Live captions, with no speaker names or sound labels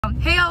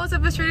Hey y'all, what's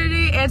up? It's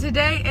Trinity, and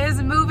today is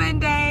move-in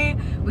day.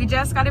 We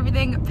just got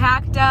everything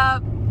packed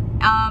up.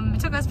 It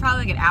took us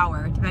probably like an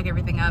hour to pack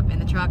everything up in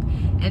the truck,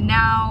 and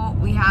now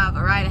we have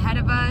a ride ahead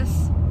of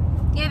us.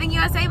 Anything you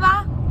want to say,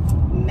 Ma?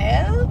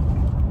 No.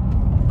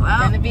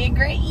 Well, It's gonna be a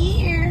great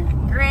year.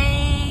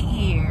 great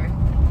year.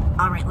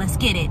 All right, let's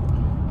get it.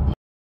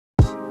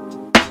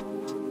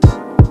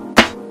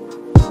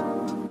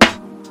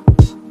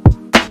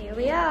 Here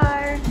we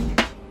are.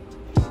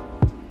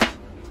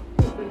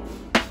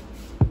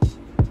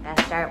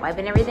 Gotta start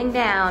wiping everything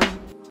down.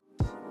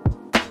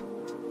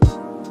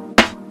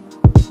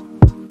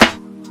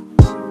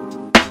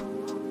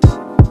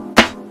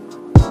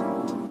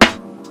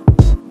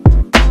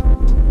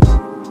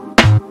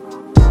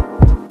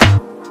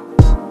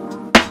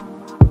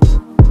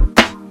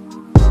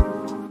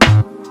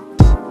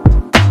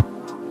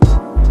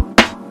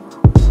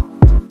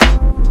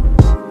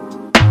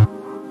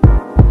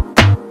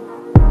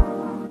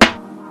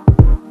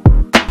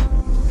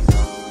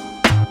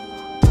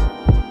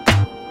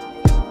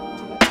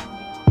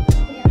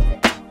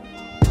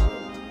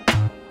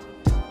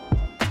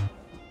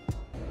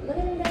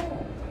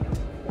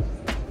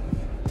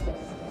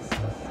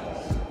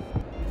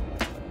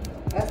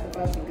 That's the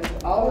question,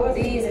 because all of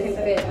these can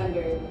fit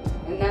under,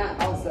 and that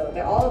also,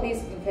 all of these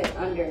can fit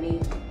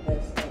underneath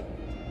this thing.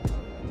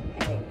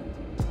 I think,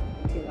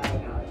 to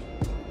my knowledge.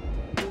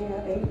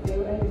 Yeah, they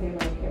were under there when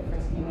I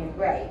first came in.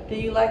 Right. Do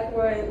you like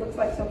what it looks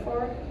like so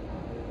far?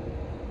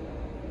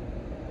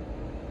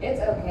 It's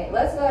okay.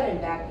 Let's go ahead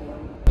and vacuum.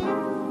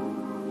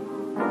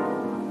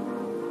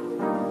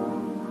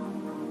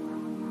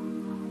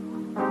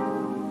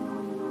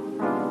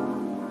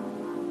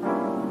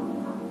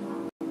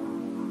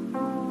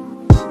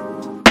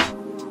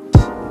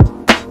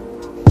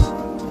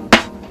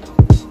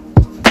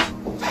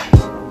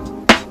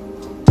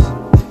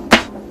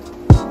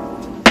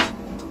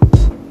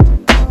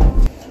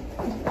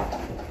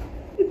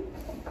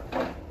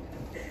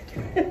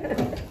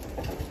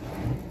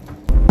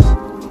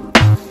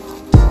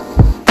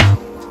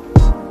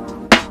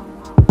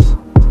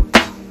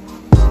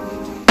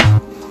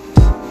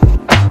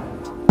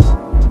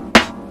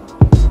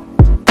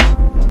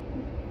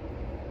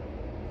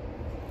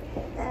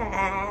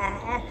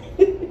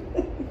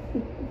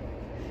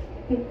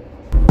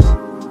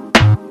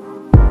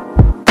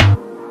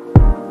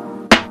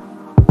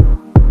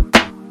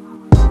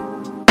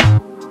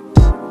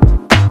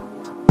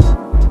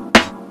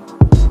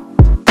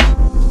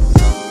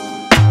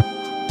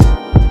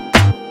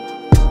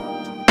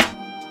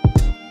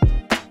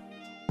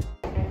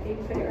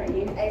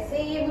 I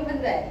see you moving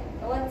the bed.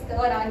 What's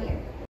going on here?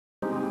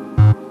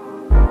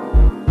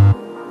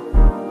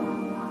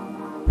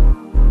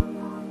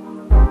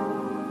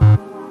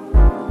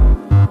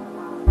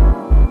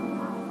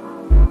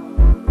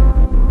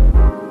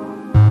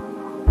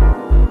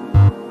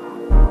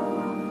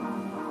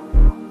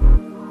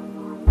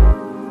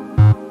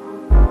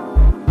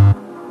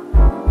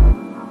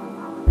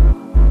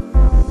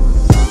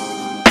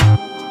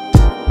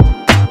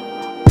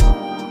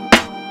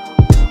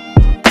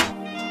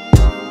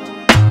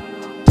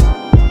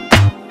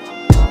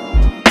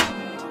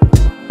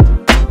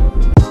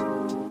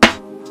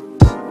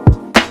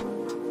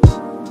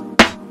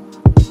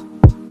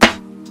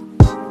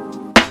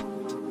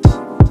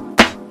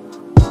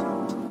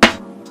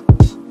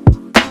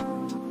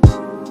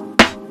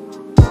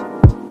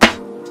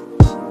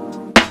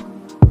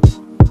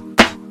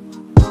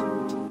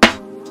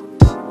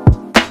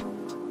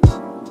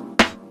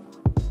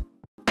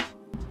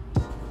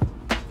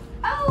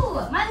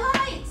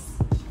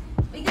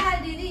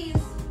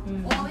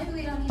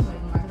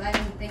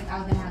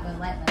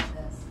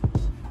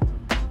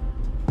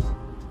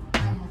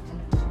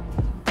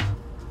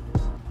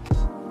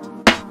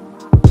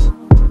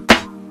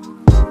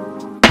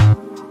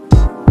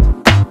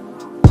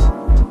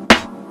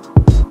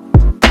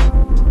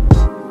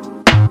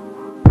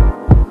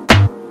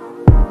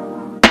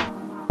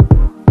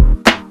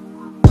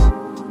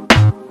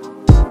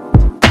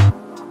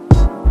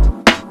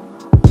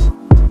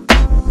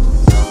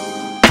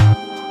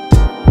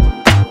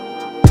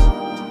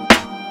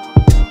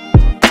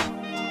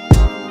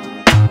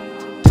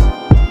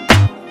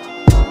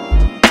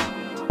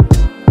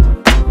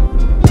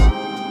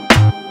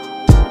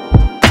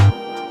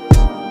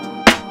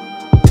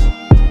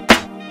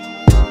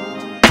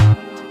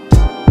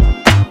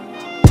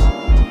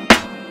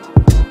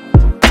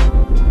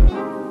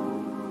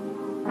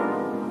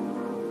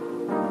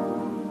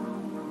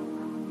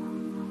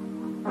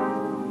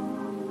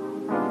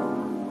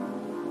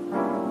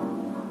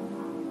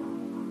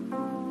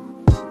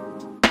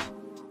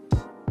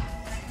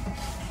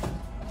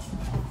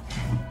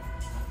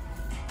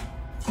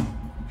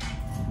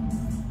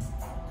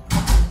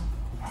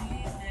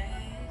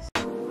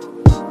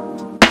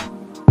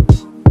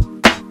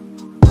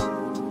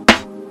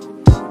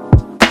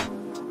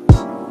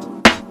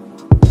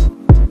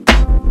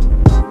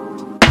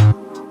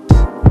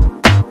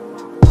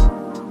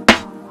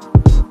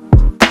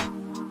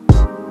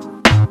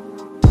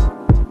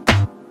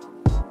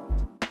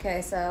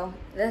 so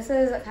this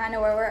is kind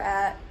of where we're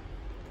at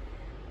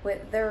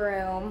with the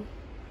room.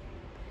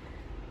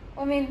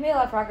 I mean, made a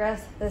lot of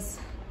progress. This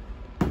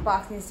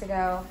box needs to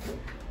go.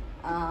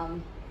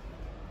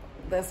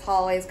 This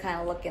hallway's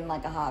kind of looking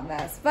like a hot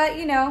mess, but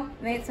you know,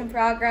 made some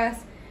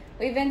progress.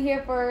 We've been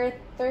here for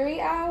 3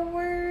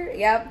 hours.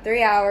 Yep,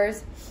 3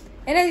 hours.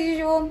 And as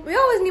usual, we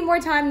always need more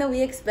time than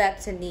we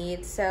expect to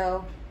need.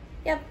 So,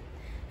 yep.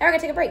 Now we're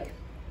gonna take a break.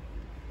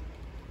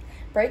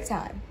 Break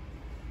time.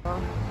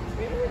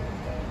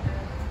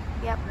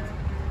 Yep.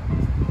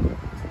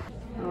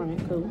 All right,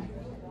 cool.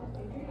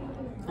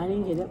 I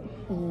didn't get it.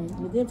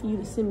 But then for you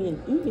to send me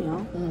an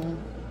email.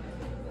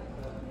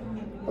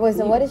 Wait,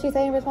 so what did she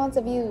say in response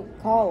of you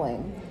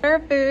calling? Her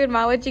food,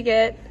 Ma, what'd you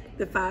get?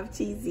 The 5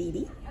 cheese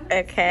ziti.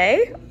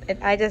 Okay.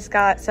 And I just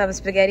got some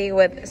spaghetti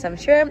with some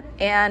shrimp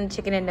and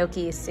chicken and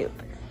gnocchi soup.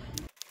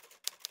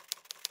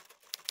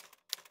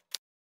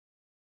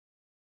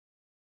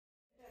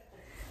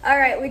 All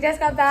right, we just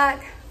got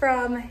back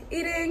from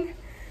eating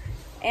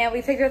and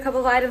we picked up a couple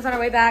of items on our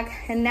way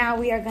back, and now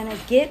we are gonna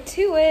get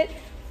to it.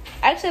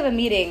 I actually have a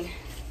meeting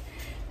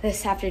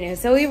this afternoon,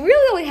 so we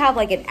really only have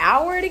like an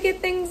hour to get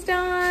things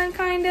done,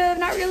 kind of,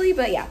 not really,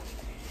 but yeah.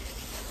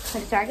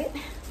 Let's Target.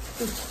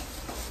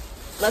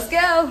 Let's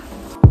go.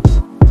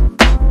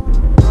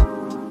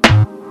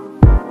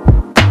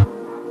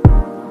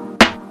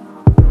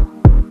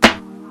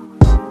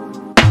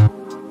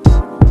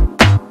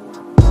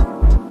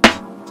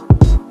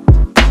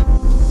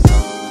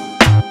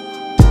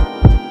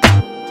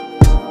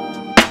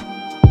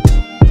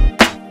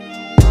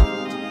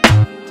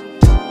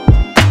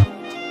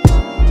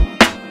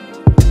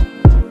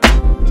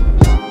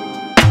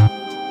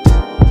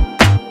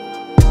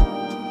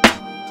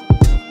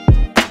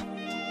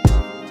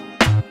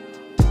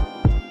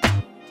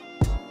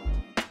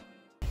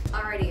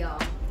 Alrighty,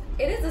 y'all.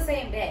 It is the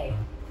same day.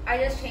 I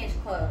just changed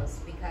clothes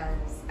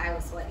because I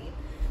was sweaty.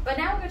 But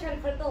now we're gonna try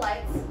to put up the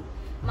lights.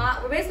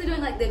 We're basically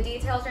doing like the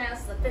details right now,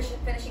 so the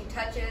finishing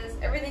touches.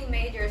 Everything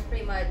major is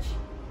pretty much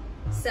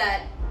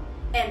set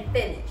and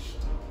finished.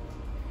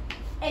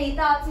 Any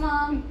thoughts,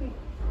 Mom?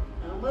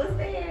 Almost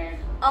there.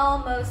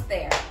 Almost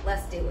there.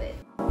 Let's do it.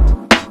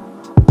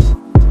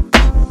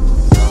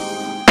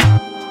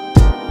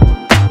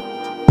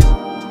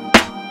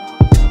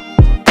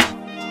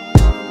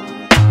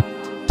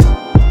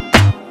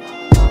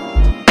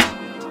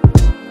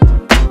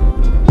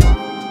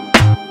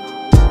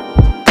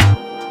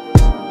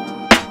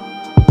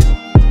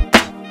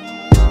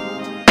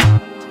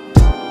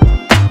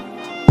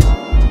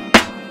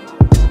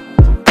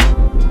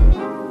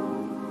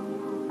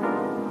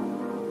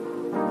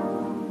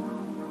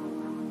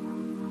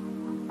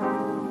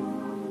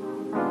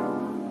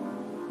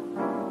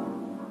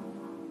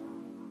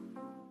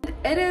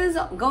 It is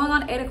going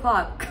on 8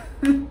 o'clock.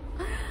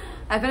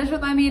 I finished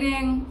with my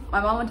meeting. My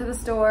mom went to the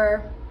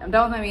store. I'm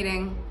done with my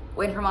meeting.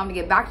 Waiting for Mom to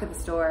get back to the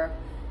store.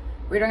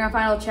 We're doing our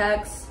final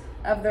checks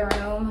of the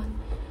room.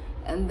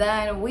 And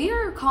then we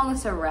are calling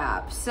this a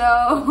wrap.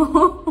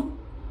 So,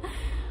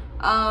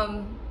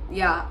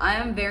 yeah, I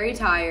am very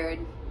tired.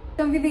 It's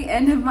gonna be the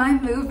end of my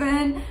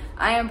move-in.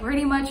 I am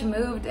pretty much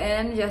moved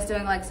in, just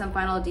doing like some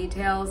final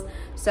details.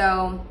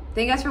 So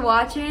thank you guys for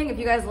watching. If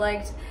you guys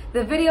liked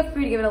the video, feel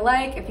free to give it a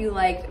like. If you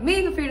liked me,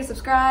 feel free to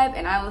subscribe,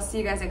 and I will see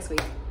you guys next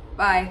week.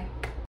 Bye.